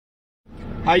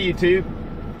Hi YouTube,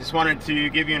 just wanted to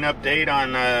give you an update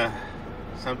on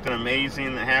something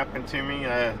amazing that happened to me.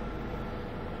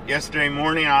 Yesterday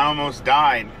morning I almost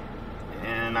died,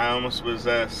 and I almost was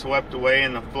swept away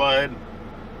in the flood,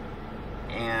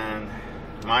 and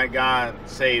my God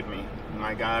saved me.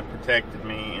 My God protected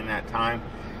me in that time.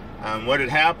 What had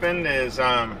happened is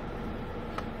I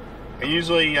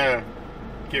usually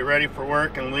get ready for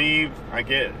work and leave. I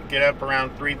get up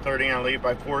around 3:30 and I leave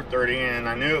by 4:30, and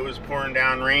I knew it was pouring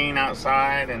down rain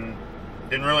outside and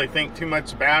didn't really think too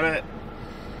much about it.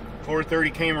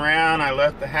 4:30 came around, I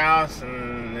left the house,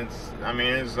 and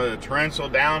it was a torrential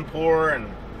downpour, and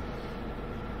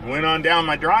went on down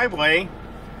my driveway,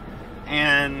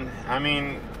 and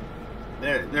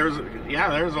there was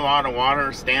a lot of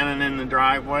water standing in the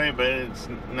driveway, but it's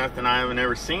nothing I've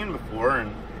never seen before.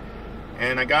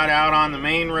 And I got out on the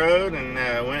main road and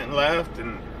went left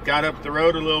and got up the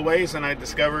road a little ways, and I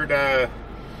discovered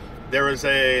there was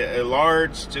a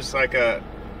large, just like a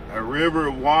river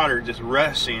of water just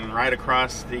rushing right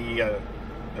across the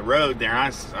road there. I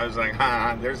was like,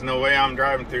 there's no way I'm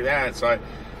driving through that. So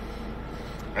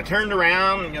I turned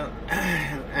around,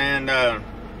 and I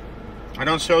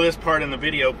don't show this part in the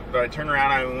video, but I turned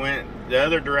around, I went the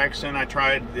other direction. I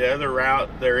tried the other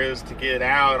route there is to get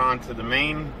out onto the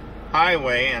main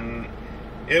highway, and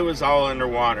it was all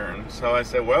underwater. And so I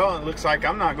said, well, it looks like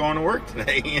I'm not going to work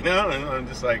today, and I'm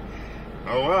just like,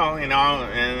 oh well, and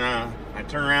I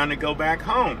turned around to go back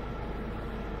home.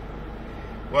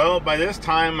 Well, by this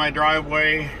time my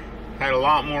driveway had a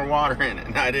lot more water in it,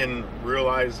 and I didn't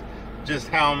realize just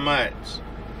how much.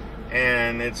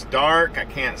 And it's dark, I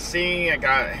can't see. I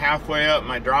got halfway up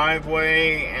my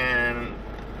driveway, and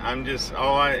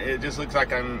it just looks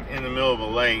like I'm in the middle of a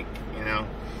lake,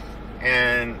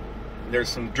 and there's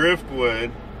some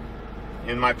driftwood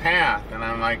in my path, and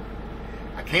I'm like,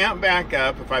 I can't back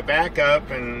up. If I back up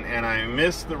and I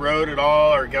miss the road at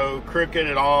all or go crooked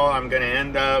at all, I'm going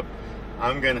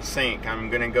to sink. I'm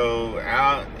going to go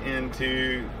out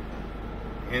into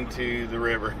the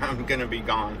river. I'm going to be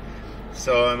gone.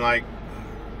 So I'm like,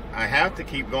 I have to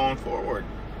keep going forward.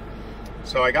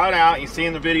 So I got out. You see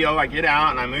in the video, I get out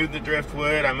and I move the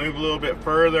driftwood. I move a little bit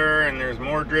further, and there's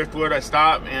more driftwood. I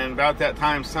stop, and about that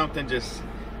time something just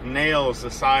nails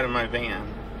the side of my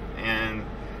van. And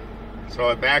so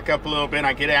I back up a little bit,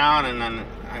 I get out, and then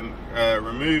I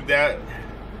remove that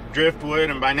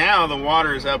driftwood, and by now the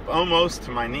water is up almost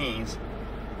to my knees.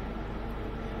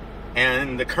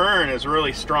 And the current is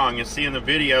really strong. You see in the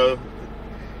video,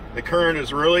 the current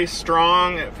is really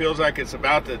strong. It feels like it's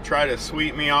about to try to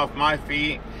sweep me off my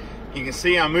feet. You can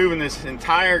see I'm moving this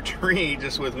entire tree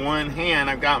just with one hand.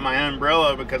 I've got my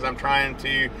umbrella because I'm trying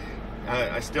to,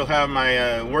 I still have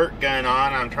my work gun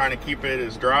on. I'm trying to keep it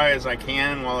as dry as I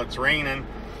can while it's raining.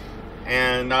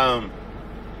 And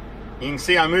you can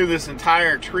see I move this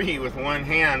entire tree with one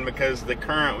hand because the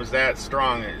current was that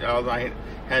strong. All I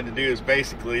had to do is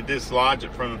basically dislodge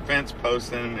it from the fence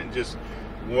post, and it just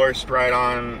washed right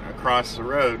on across the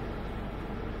road.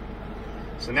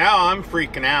 So now I'm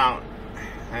freaking out,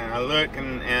 and I look,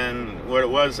 and what it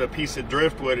was, a piece of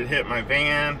driftwood had hit my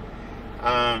van,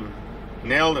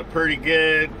 nailed it pretty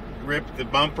good, ripped the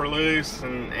bumper loose,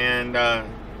 and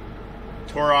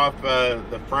tore off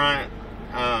the front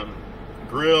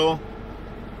grill.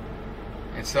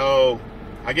 And so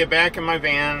I get back in my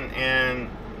van, and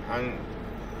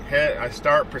I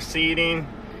start proceeding.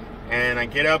 And I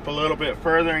get up a little bit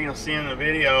further, and you'll see in the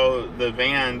video, the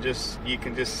van you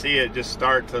can just see it just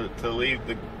start to leave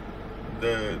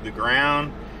the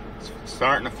ground. It's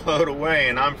starting to float away,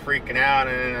 and I'm freaking out,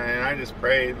 and I just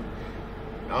prayed.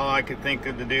 All I could think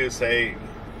of to do is say,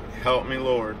 help me,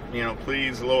 Lord.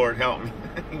 Please, Lord, help me.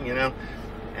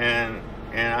 And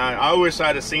I wish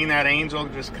I'd have seen that angel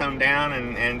just come down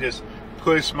and just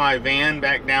push my van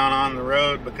back down on the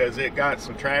road, because it got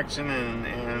some traction,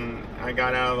 and I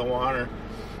got out of the water.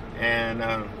 And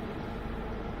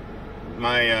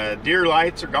my deer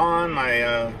lights are gone.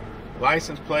 My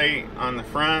license plate on the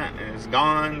front is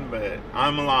gone, but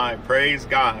I'm alive. Praise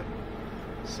God.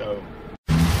 So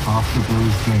after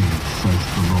those days, says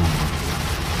the Lord,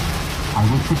 I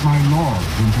will put my laws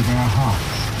into their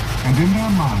hearts, and in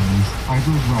their minds I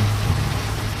will write them.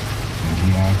 And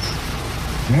he adds,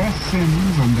 their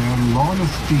sins and their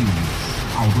lawless deeds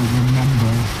I will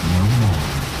remember no more.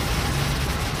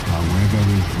 Now where there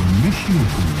is remission of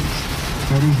these,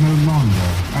 there is no longer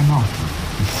an offer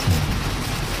to sin.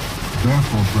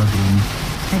 Therefore, brethren,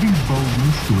 having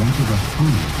boldness to enter the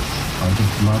holiest by the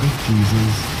blood of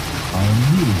Jesus, by a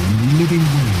new and living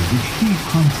way which he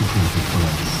consecrated for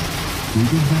us, through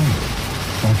the veil,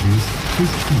 that is,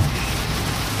 his flesh.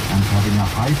 and having a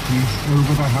high priest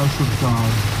over the house of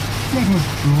God, let us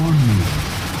draw near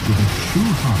with a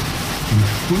true heart and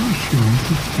full assurance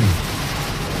of faith,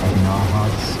 having our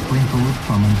hearts sprinkled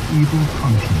from an evil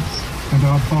conscience and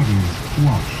our bodies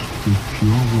washed with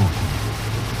pure water.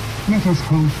 Let us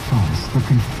hold fast the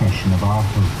confession of our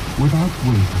hope without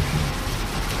wavering,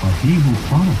 for he who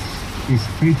promised is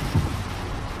faithful.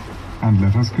 And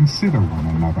let us consider one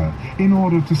another in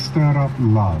order to stir up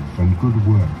love and good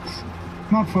works,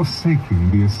 not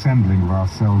forsaking the assembling of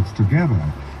ourselves together,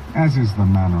 as is the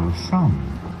manner of some,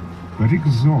 but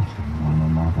exhorting one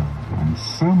another, and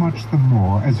so much the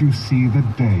more as you see the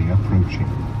day approaching.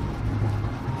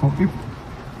 For if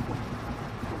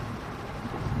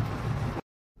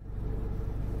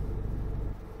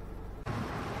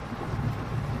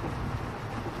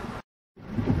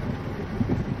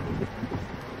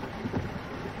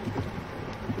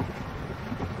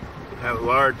that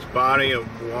large body of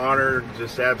water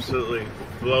just absolutely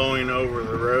flowing over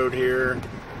the road here.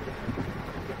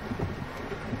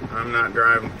 I'm not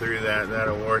driving through that.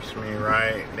 That'll wash me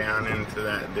right down into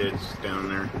that ditch down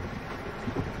there.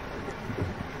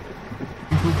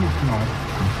 Because of blood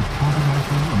was the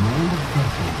tabernacle and all the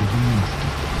vessels of the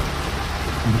ministry.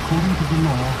 And according to the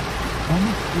law,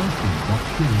 almost earthly got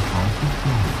purified with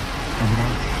blood, and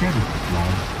without shedding of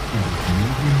blood there was no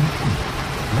remission.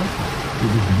 Therefore,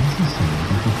 it was necessary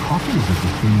that the copies of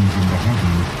the things in the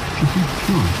heavens should be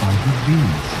purified with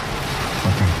these.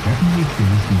 But the heavenly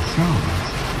things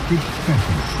themselves did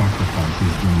better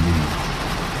sacrifices than these.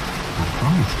 For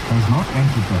Christ has not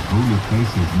entered the holy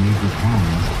places made with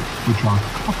hands, which are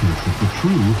copies of the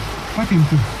true, but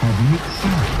into heaven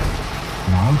itself,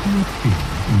 now to appear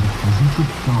in the presence of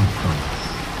God for us.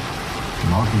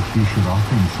 Not that he should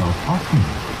offer himself often,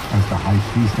 as the high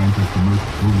priest enters the most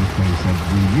holy place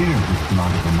every year with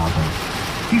blood of another.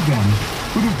 He then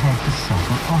would have had to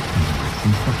suffer often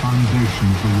since the foundation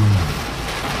of the world.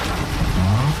 But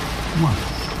now, once,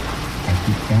 at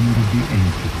the end of the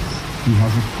ages, he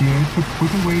has appeared to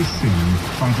put away sin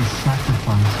by the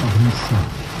sacrifice of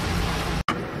himself.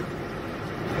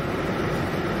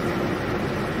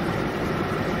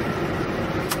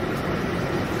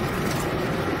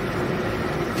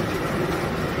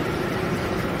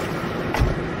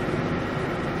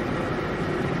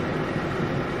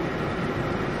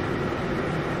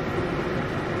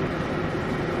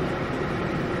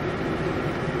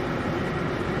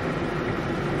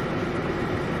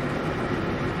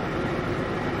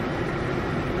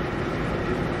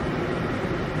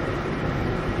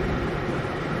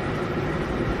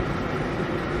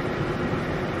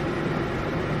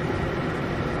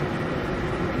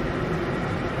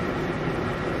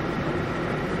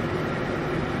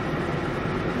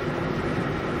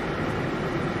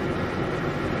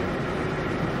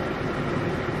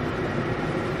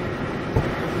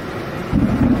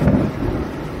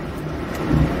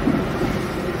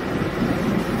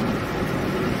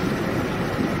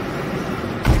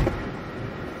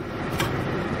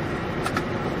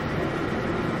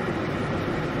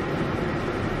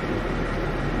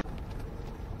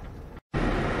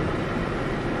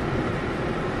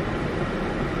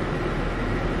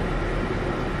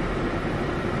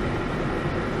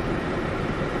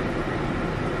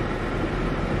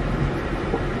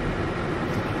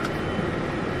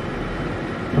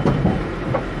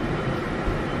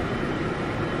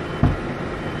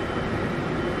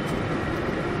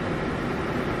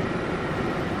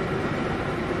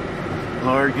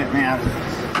 Lord, get me out of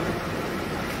this.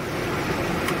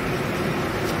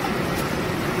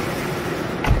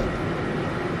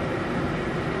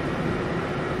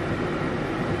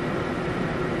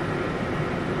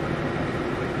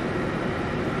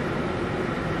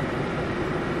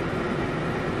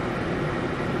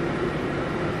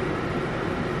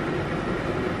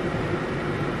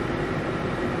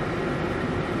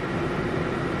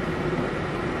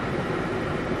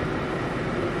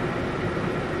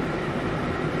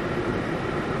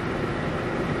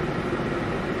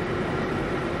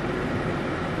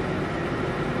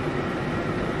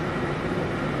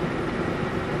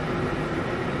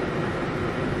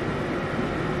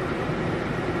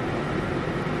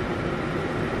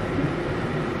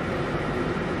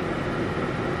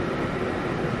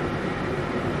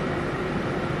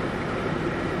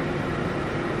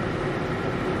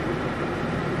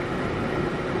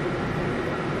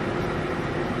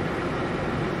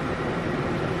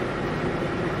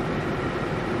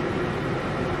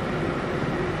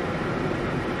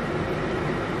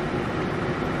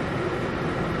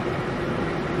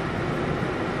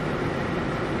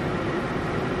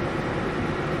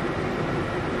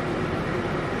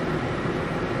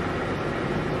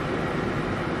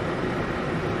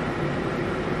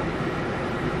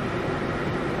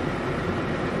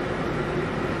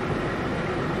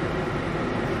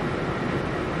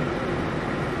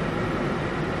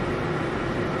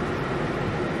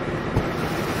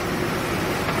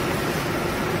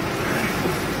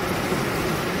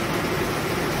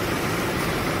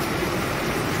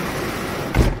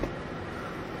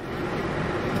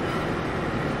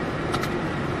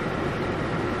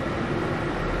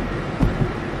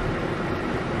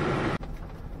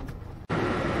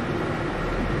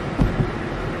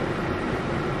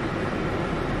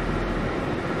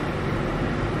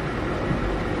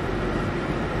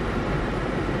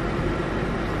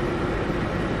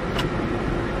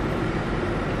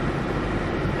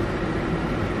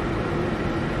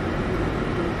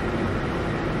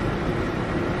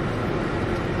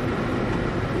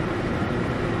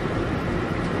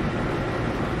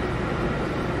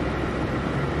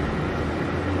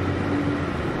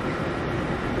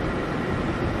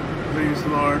 Praise the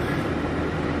Lord.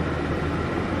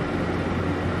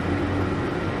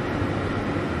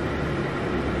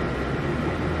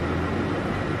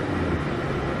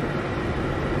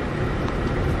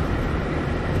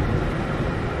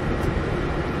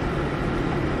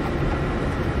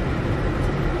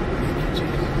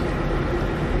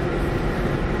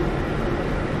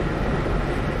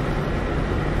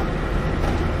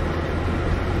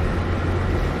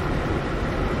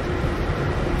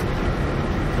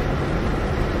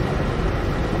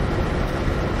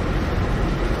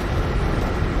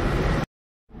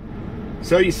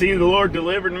 So you see, the Lord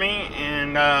delivered me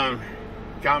and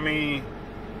got me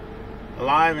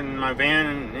alive in my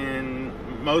van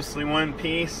in mostly one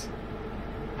piece.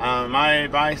 My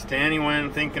advice to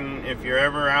anyone thinking, if you're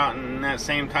ever out in that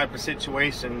same type of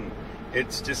situation,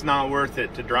 it's just not worth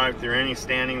it to drive through any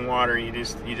standing water. You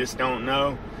just don't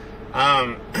know.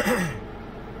 In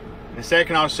a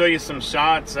second, I'll show you some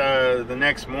shots the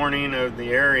next morning of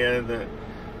the area. The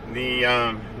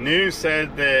news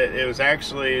said that it was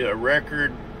actually a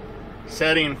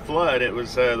record-setting flood. It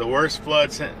was the worst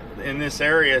floods in this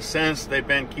area since they've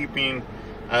been keeping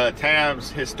tabs,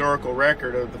 historical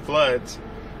record of the floods.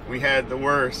 We had the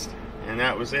worst, and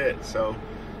that was it. So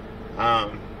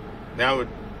that would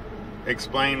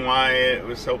explain why it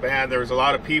was so bad. There was a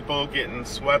lot of people getting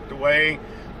swept away.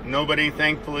 Nobody,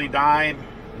 thankfully, died.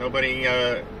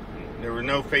 There were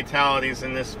no fatalities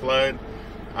in this flood.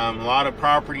 A lot of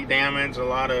property damage, a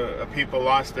lot of people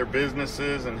lost their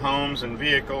businesses and homes and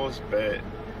vehicles, but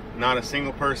not a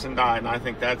single person died, and I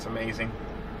think that's amazing.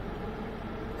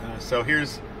 So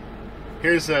here's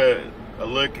a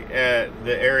look at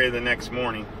the area the next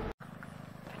morning.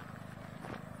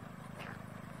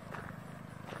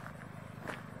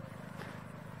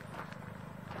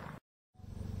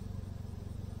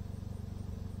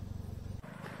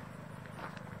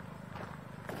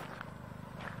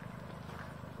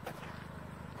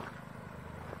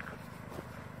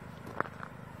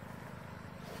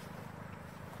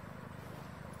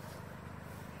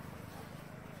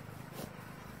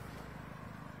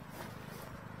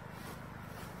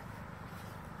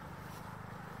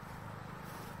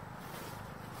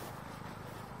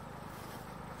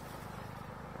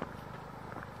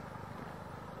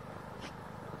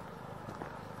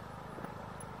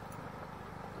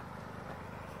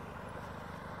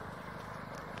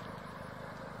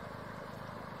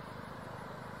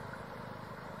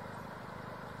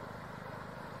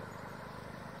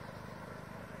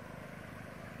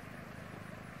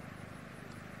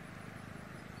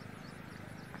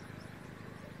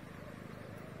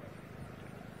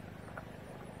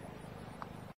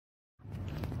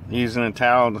 Using a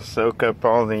towel to soak up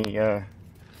all the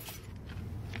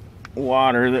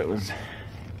water that was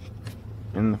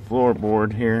in the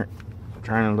floorboard here.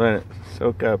 Trying to let it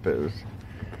soak up. It was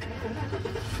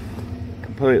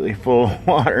completely full of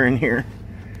water in here.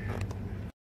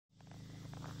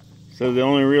 So the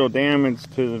only real damage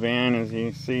to the van, as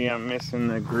you see, I'm missing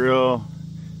the grill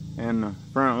and the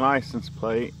front license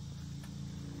plate.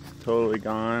 It's totally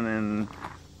gone, and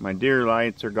my deer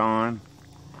lights are gone.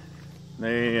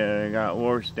 They got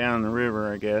washed down the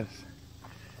river, I guess.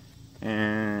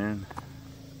 And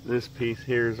this piece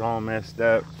here is all messed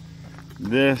up.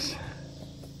 This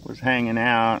was hanging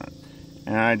out,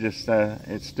 and I just,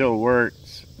 it still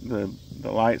works. The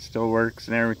light still works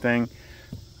and everything.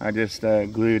 I just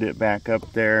glued it back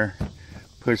up there.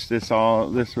 Pushed this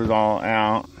was all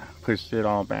out. Pushed it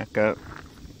all back up.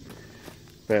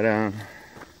 But,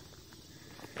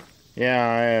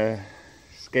 yeah,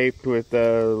 I escaped with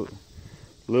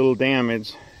little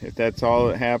damage. If that's all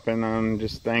that happened, I'm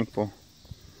just thankful.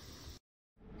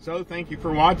 So thank you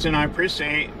for watching. I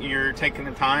appreciate your taking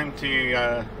the time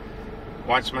to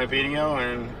watch my video,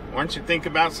 and why don't you think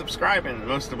about subscribing?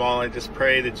 Most of all, I just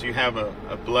pray that you have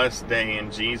a blessed day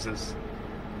in Jesus.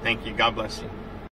 Thank you. God bless you.